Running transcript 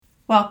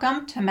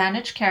Welcome to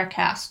Managed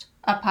Carecast,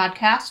 a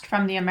podcast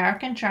from the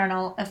American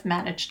Journal of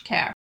Managed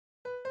Care.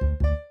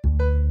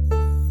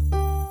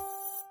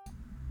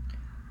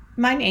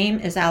 My name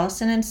is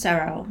Allison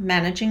Insero,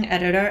 Managing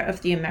Editor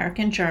of the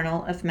American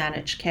Journal of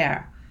Managed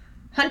Care.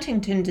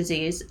 Huntington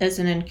disease is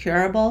an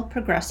incurable,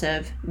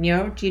 progressive,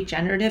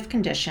 neurodegenerative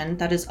condition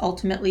that is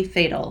ultimately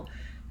fatal,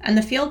 and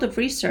the field of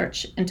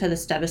research into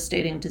this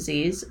devastating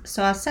disease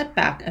saw a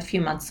setback a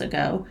few months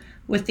ago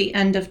with the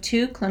end of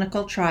 2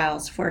 clinical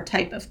trials for a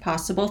type of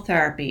possible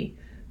therapy,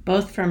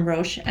 both from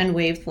Roche and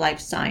Wave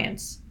Life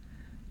Science.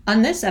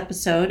 On this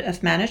episode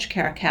of Managed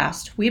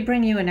Carecast, we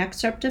bring you an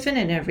excerpt of an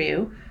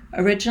interview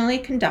originally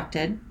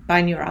conducted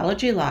by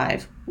Neurology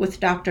Live with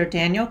Dr.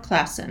 Daniel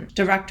Claassen,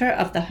 Director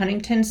of the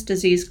Huntington's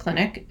Disease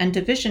Clinic and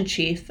Division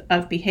Chief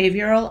of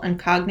Behavioral and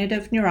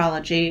Cognitive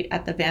Neurology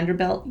at the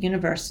Vanderbilt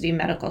University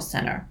Medical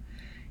Center.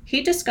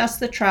 He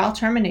discussed the trial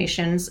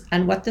terminations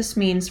and what this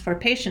means for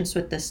patients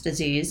with this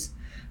disease,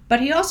 but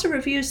he also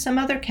reviews some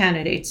other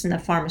candidates in the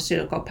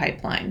pharmaceutical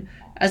pipeline,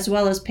 as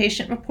well as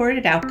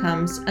patient-reported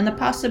outcomes and the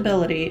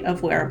possibility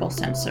of wearable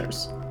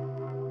sensors.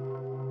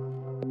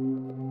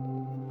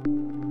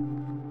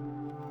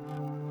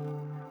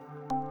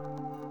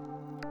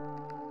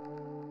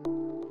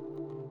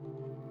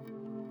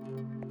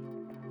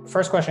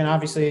 First question,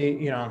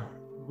 obviously,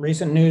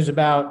 recent news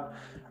about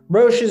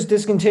Roche is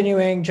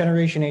discontinuing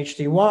Generation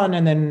HD1,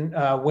 and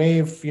then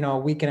Wave, a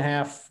week and a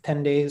half,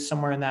 10 days,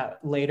 somewhere in that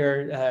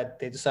later,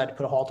 they decided to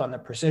put a halt on the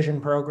Precision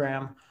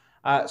program.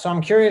 So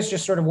I'm curious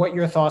just sort of what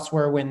your thoughts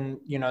were when,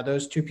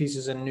 those two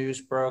pieces of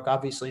news broke.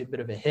 Obviously a bit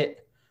of a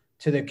hit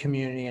to the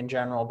community in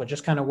general, but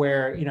just kind of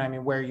where,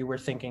 where you were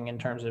thinking in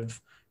terms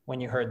of when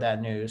you heard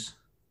that news.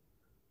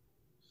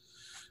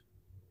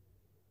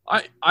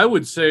 I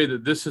would say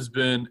that this has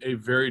been a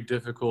very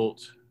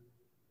difficult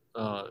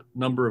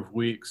number of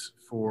weeks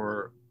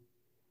for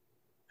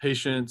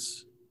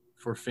patients,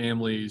 for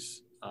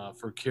families,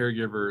 for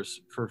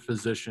caregivers, for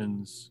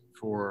physicians,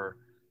 for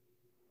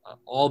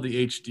all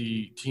the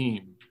HD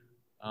team.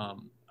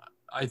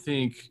 I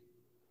think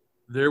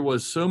there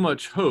was so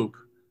much hope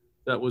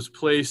that was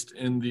placed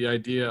in the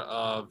idea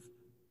of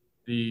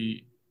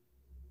the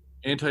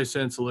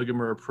antisense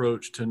oligomer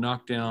approach to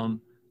knock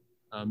down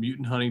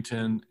mutant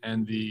Huntington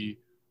and the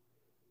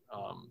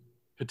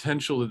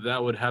potential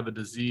that would have a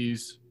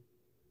disease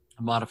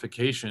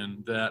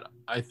modification, that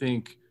I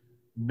think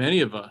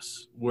many of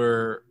us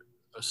were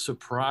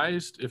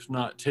surprised, if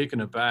not taken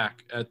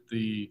aback, at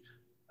the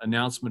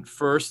announcement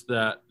first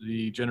that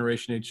the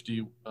Generation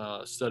HD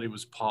study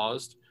was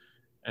paused,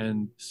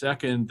 and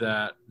second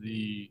that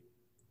the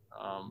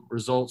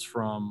results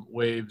from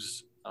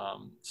Wave's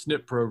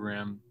SNP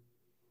program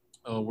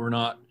were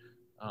not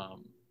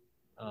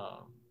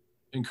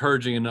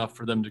encouraging enough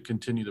for them to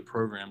continue the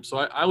program. So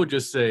I would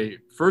just say,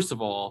 first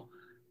of all,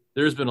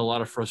 there's been a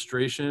lot of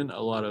frustration,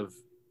 a lot of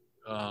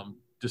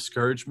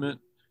discouragement,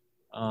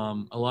 a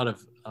lot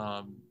of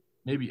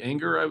maybe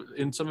anger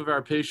in some of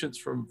our patients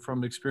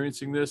from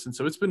experiencing this. And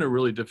so it's been a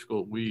really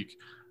difficult week.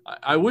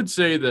 I would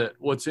say that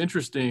what's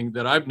interesting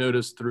that I've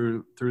noticed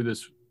through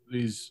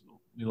these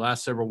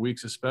last several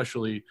weeks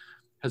especially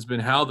has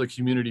been how the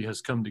community has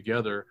come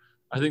together.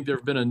 I think there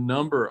have been a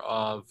number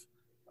of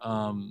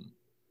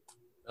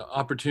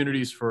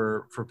opportunities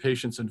for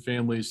patients and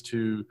families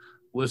to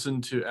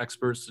listen to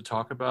experts to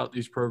talk about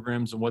these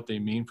programs and what they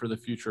mean for the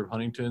future of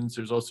Huntington's.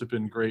 There's also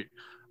been great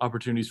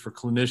opportunities for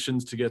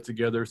clinicians to get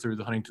together through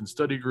the Huntington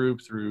Study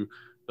Group, through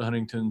the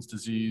Huntington's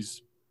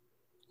disease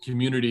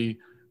community,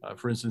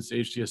 for instance,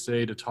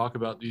 HDSA, to talk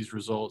about these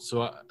results.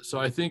 So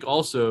I think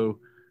also,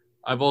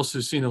 I've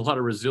also seen a lot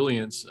of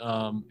resilience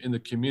in the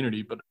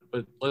community,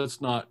 but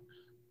let's not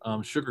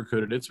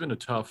sugarcoat it. It's been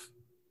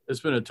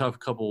a tough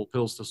couple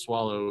pills to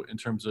swallow in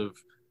terms of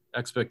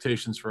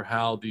expectations for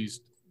how these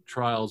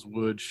trials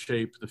would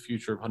shape the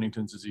future of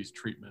Huntington's disease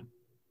treatment.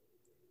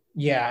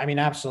 Yeah, I mean,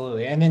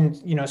 absolutely. And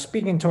then,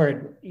 speaking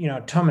toward,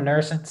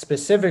 tominersen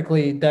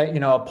specifically, that,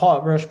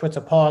 Roche puts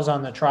a pause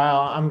on the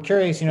trial. I'm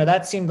curious,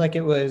 that seemed like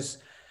it was,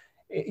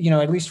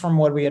 at least from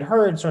what we had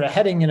heard, sort of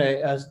heading in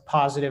a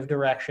positive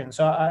direction.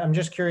 So I'm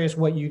just curious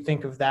what you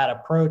think of that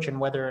approach and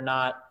whether or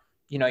not,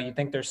 you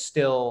think there's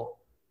still,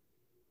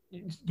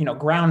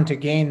 ground to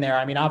gain there.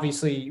 I mean,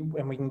 obviously,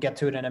 and we can get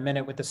to it in a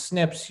minute with the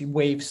SNPs,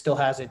 Wave still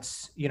has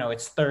its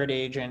third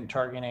agent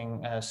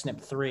targeting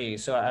SNP3.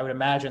 So I would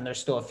imagine there's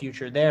still a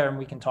future there, and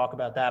we can talk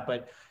about that.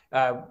 But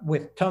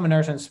with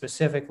tominersen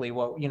specifically,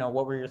 what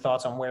were your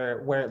thoughts on where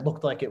it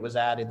looked like it was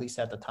at least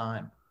at the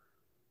time?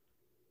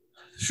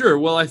 Sure.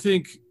 Well, I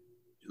think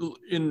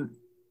in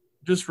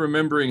just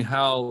remembering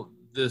how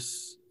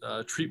this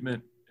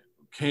treatment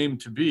came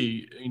to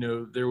be,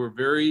 there were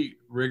very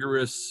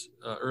rigorous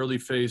early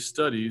phase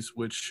studies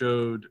which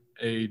showed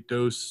a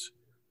dose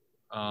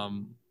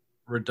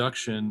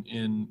reduction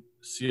in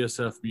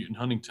CSF mutant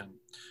Huntington.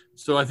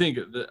 So I think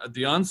at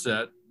the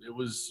onset, it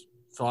was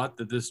thought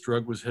that this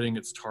drug was hitting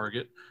its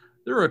target.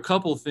 There were a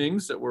couple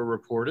things that were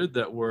reported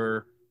that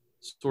were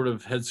sort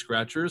of head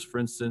scratchers. For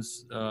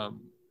instance,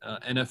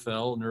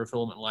 NFL,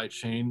 neurofilament light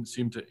chain,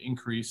 seemed to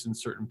increase in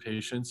certain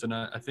patients. And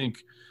I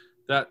think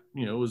that,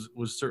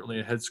 was certainly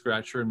a head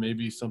scratcher and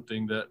maybe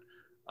something that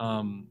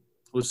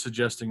was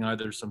suggesting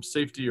either some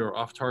safety or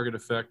off-target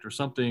effect or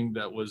something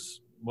that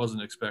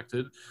wasn't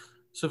expected.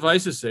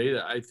 Suffice to say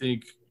that I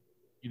think,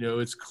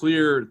 it's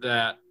clear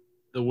that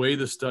the way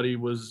the study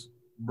was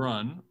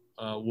run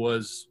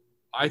was,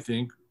 I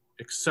think,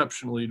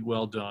 exceptionally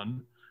well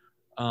done.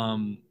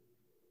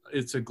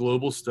 It's a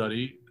global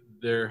study.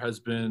 There has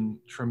been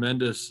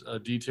tremendous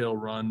detail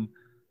run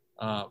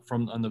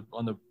from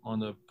on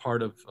the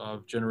part of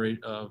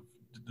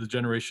the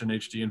Generation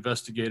HD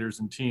investigators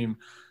and team.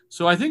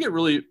 So I think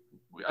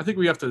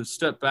we have to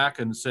step back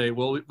and say,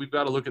 well, we've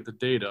got to look at the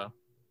data.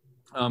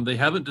 They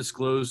haven't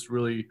disclosed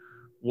really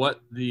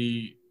what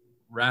the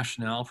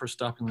rationale for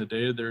stopping the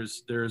data.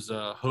 There's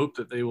a hope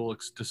that they will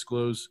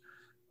disclose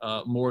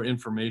more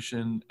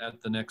information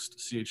at the next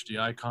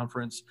CHDI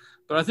conference.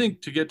 But I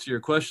think to get to your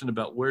question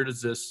about where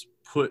does this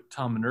put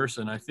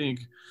tominersen, I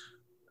think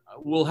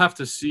we'll have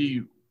to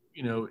see,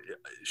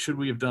 should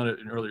we have done it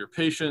in earlier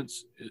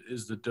patients?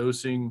 Is the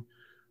dosing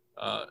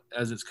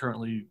as it's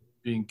currently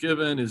being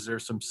given? Is there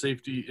some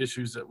safety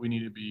issues that we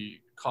need to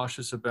be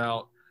cautious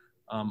about?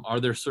 Are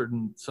there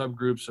certain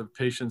subgroups of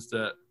patients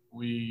that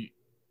we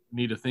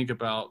need to think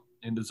about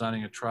in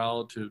designing a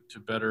trial to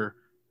better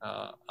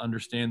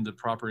understand the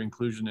proper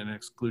inclusion and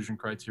exclusion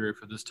criteria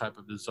for this type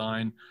of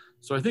design?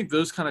 So I think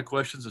those kind of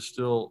questions are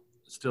still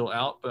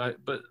out,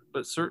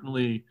 but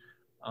certainly,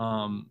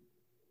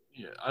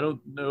 I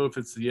don't know if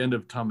it's the end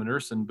of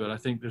tominersen, but I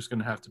think there's going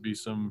to have to be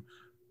some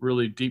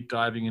really deep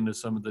diving into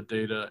some of the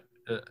data,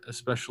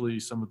 especially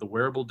some of the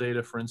wearable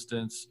data, for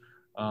instance,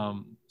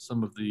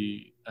 some of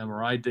the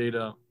MRI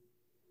data,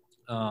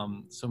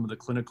 some of the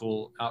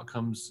clinical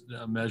outcomes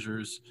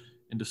measures,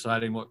 in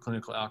deciding what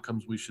clinical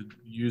outcomes we should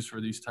use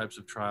for these types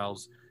of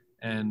trials,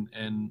 and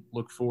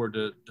look forward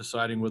to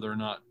deciding whether or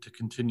not to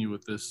continue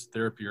with this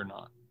therapy or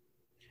not.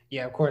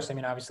 Yeah, of course. I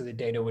mean, obviously the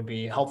data would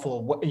be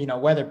helpful,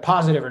 whether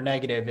positive or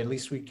negative, at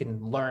least we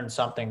can learn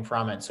something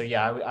from it. So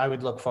yeah, I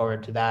would look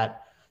forward to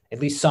that, at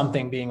least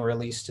something being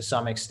released to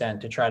some extent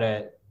to try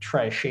to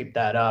shape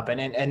that up.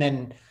 And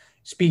then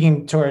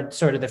speaking toward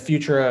sort of the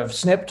future of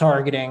SNP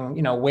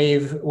targeting,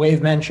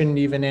 Wave mentioned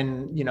even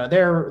in,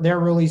 their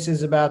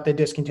releases about the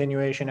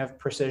discontinuation of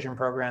Precision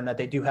program that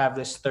they do have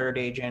this third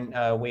agent,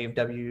 Wave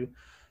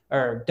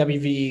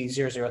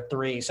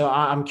WVE-003. So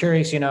I'm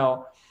curious,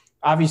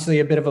 obviously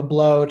a bit of a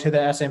blow to the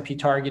SNP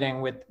targeting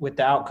with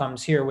the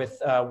outcomes here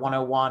with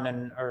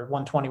 101 or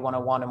 120,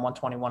 101 and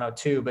 120,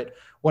 102. But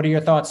what are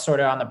your thoughts sort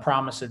of on the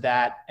promise of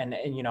that? And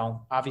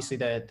obviously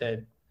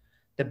the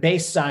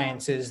base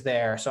science is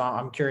there. So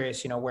I'm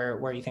curious,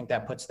 where you think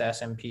that puts the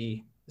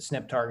SNP, the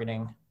SNP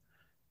targeting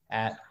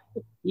at?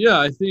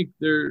 Yeah, I think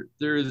there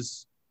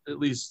is at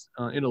least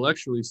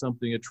intellectually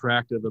something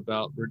attractive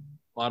about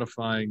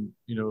modifying,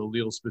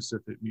 allele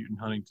specific mutant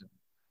Huntington.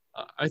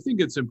 I think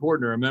it's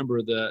important to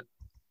remember that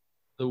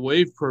the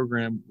WAVE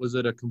program was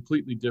at a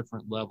completely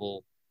different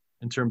level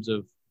in terms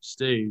of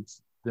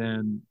stage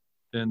than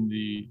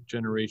the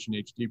Generation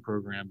HD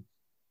program.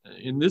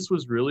 And this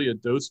was really a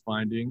dose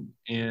finding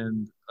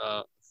and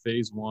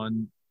phase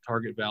 1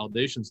 target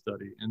validation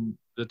study. And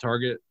the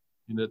target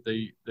that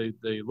they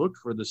looked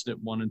for, the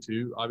SNP1 and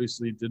 2,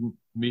 obviously didn't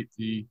meet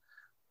the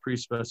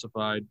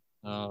pre-specified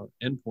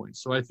endpoints.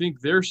 So I think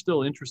they're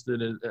still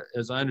interested,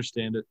 as I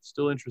understand it,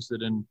 still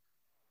interested in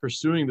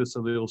pursuing this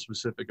allele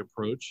specific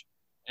approach.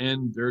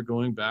 And they're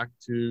going back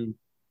to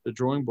the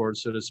drawing board,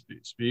 so to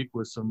speak,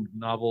 with some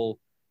novel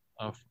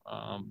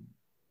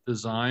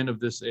design of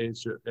this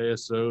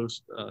ASO,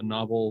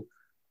 novel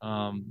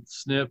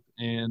SNP,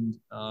 and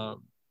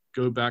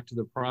go back to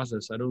the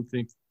process. I don't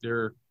think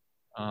that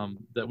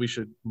we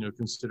should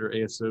consider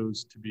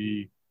ASOs to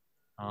be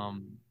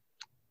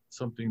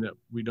something that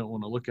we don't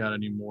want to look at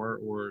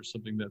anymore, or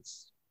something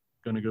that's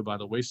going to go by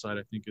the wayside.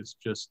 I think it's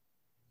just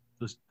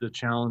the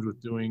challenge with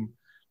doing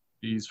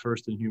these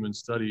first in human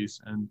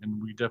studies, and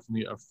we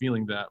definitely are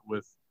feeling that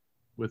with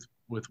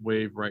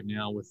WAVE right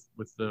now with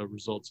the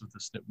results of the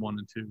SNP1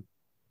 and 2.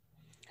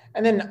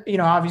 And then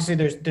obviously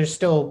there's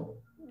still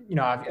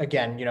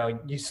again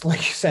like you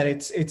said,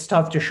 it's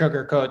tough to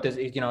sugarcoat this.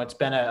 It's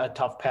been a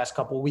tough past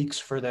couple of weeks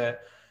for the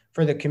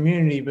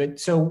community. But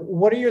so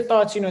what are your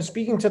thoughts,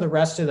 speaking to the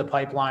rest of the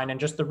pipeline and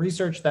just the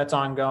research that's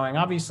ongoing?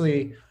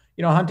 Obviously,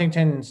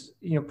 Huntington's,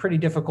 pretty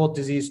difficult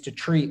disease to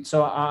treat.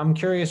 So I'm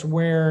curious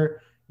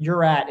where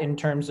you're at in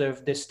terms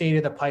of the state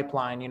of the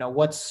pipeline,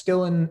 what's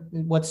still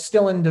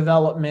in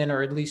development,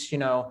 or at least,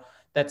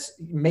 that's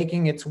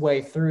making its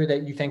way through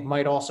that you think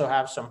might also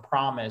have some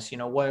promise.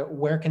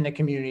 Where can the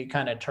community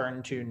kind of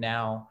turn to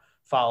now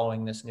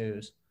following this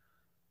news?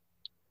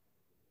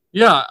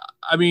 Yeah,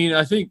 I mean,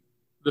 I think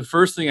the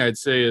first thing I'd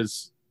say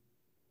is,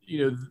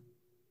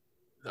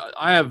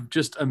 I have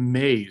just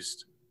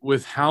amazed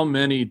with how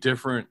many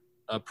different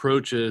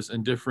approaches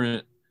and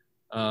different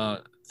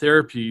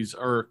therapies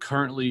are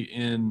currently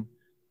in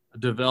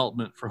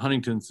development for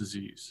Huntington's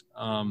disease.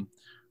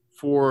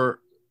 For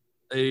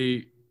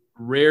a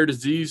rare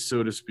disease,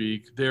 so to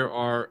speak, there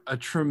are a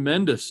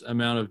tremendous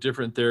amount of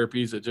different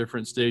therapies at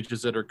different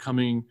stages that are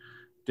coming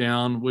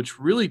down, which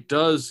really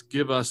does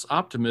give us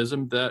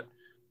optimism that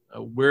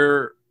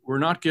we're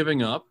not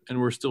giving up and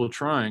we're still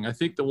trying. I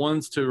think the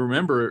ones to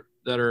remember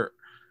that are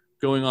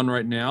going on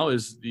right now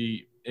is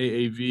the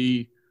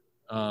AAV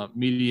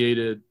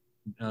mediated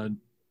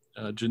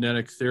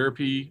genetic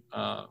therapy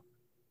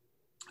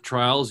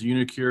trials.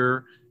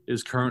 uniQure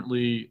is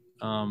currently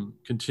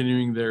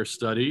continuing their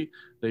study.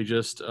 They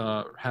just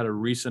had a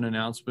recent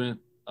announcement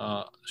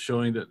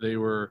showing that they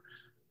were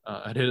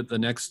had hit the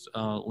next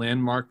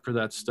landmark for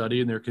that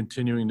study, and they're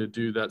continuing to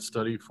do that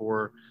study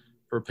for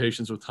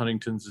patients with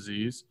Huntington's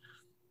disease.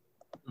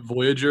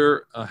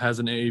 Voyager has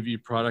an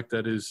AAV product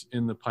that is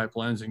in the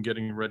pipelines and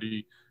getting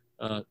ready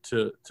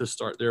to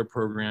start their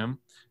program.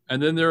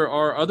 And then there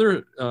are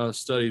other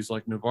studies,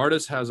 like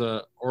Novartis has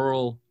a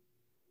oral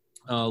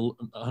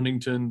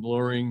Huntington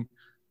lowering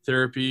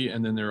therapy,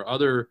 and then there are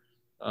other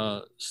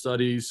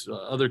studies,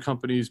 other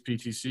companies,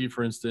 PTC,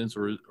 for instance,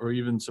 or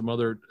even some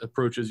other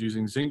approaches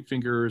using zinc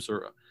fingers,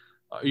 or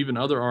even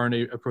other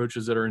RNA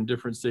approaches that are in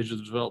different stages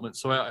of development.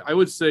 So I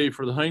would say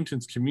for the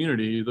Huntington's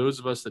community, those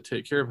of us that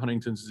take care of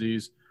Huntington's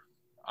disease,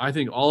 I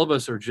think all of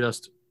us are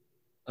just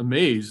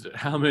amazed at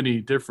how many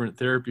different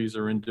therapies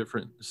are in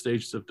different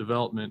stages of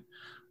development.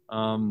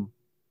 And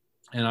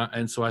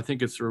so I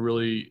think it's a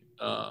really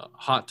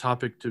hot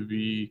topic to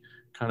be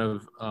kind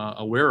of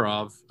aware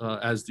of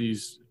as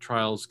these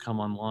trials come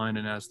online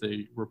and as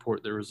they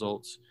report their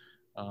results.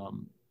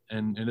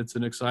 And it's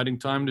an exciting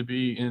time to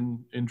be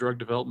in drug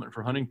development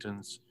for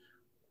Huntington's.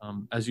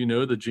 As you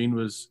know, the gene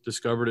was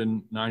discovered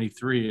in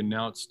 '93, and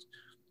now it's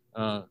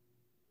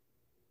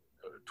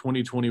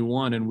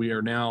 2021, and we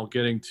are now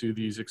getting to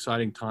these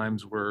exciting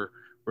times where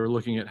we're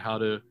looking at how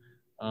to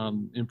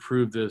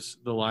improve the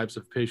lives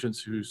of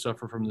patients who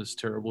suffer from this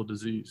terrible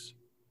disease.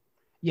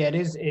 Yeah, it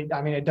is.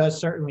 It does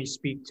certainly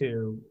speak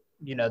to,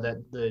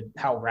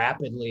 how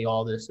rapidly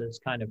all this has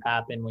kind of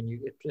happened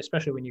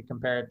especially when you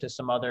compare it to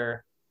some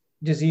other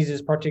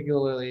diseases,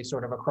 particularly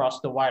sort of across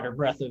the wider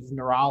breadth of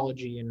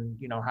neurology, and,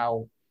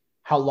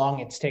 how long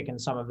it's taken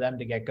some of them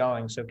to get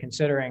going. So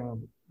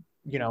considering,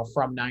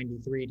 from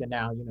 '93 to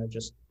now,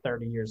 just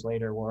 30 years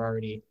later, we're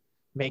already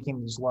making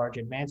these large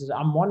advances.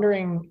 I'm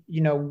wondering,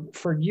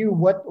 for you,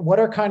 what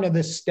are kind of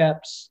the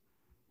steps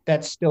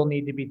that still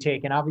need to be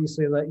taken?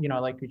 Obviously,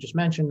 like you just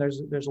mentioned,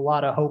 there's a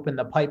lot of hope in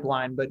the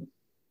pipeline, but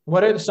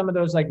what are some of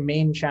those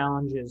main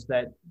challenges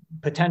that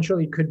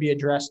potentially could be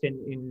addressed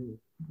in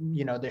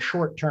the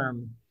short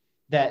term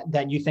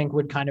that you think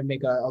would kind of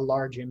make a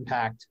large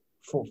impact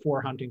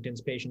for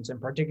Huntington's patients,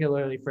 and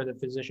particularly for the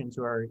physicians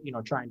who are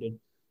trying to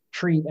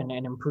treat and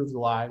improve the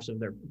lives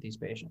of these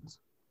patients?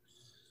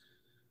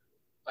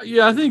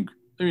 Yeah,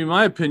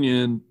 my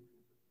opinion,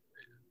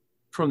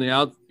 from the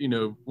out,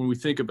 when we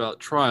think about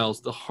trials,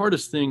 the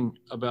hardest thing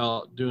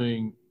about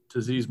doing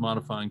disease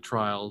modifying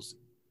trials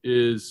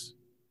is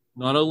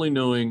not only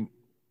knowing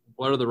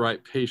what are the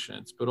right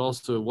patients, but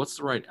also what's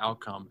the right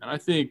outcome. And I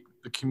think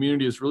the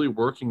community is really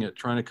working at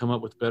trying to come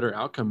up with better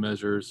outcome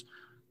measures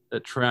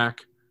that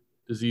track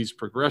disease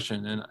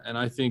progression. And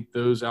I think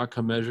those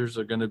outcome measures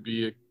are going to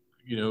be,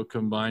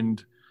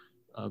 combined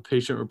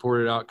patient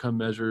reported outcome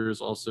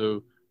measures,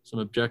 also some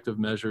objective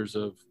measures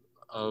of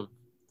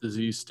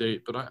disease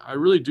state. But I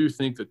really do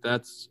think that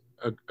that's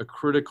a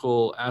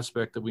critical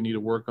aspect that we need to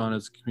work on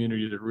as a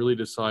community to really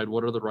decide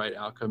what are the right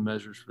outcome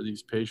measures for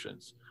these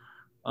patients.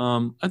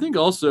 I think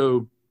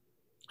also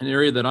an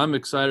area that I'm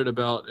excited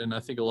about, and I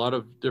think a lot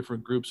of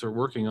different groups are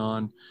working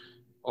on,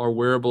 are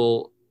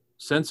wearable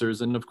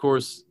sensors. And of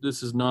course,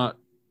 this is not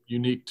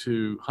unique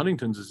to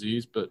Huntington's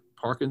disease, but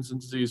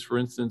Parkinson's disease, for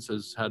instance,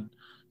 has had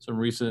some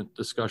recent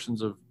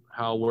discussions of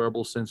how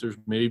wearable sensors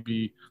may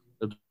be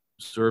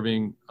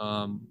observing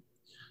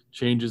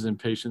changes in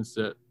patients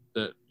that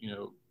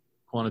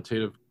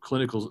quantitative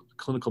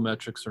clinical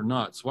metrics are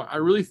not. So I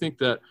really think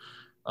that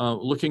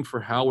looking for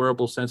how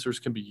wearable sensors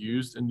can be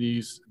used in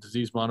these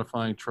disease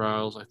modifying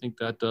trials, I think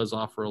that does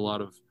offer a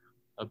lot of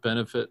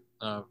benefit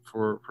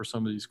for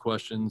some of these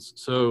questions.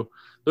 So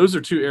those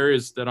are two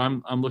areas that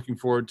I'm looking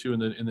forward to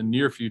in the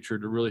near future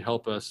to really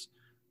help us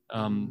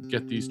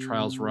get these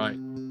trials right.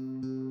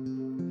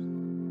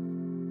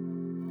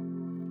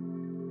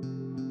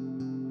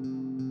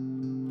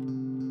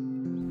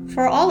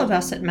 For all of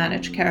us at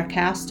Managed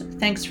Carecast,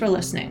 thanks for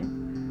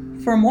listening.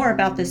 For more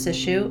about this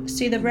issue,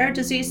 see the Rare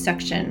Disease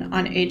section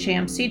on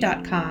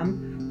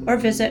ajmc.com or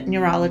visit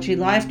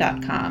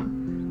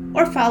neurologylive.com,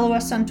 or follow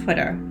us on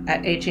Twitter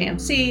at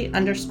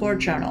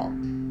 @AJMC_journal.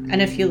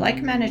 And if you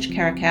like Managed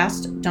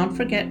Carecast, don't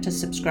forget to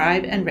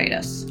subscribe and rate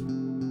us.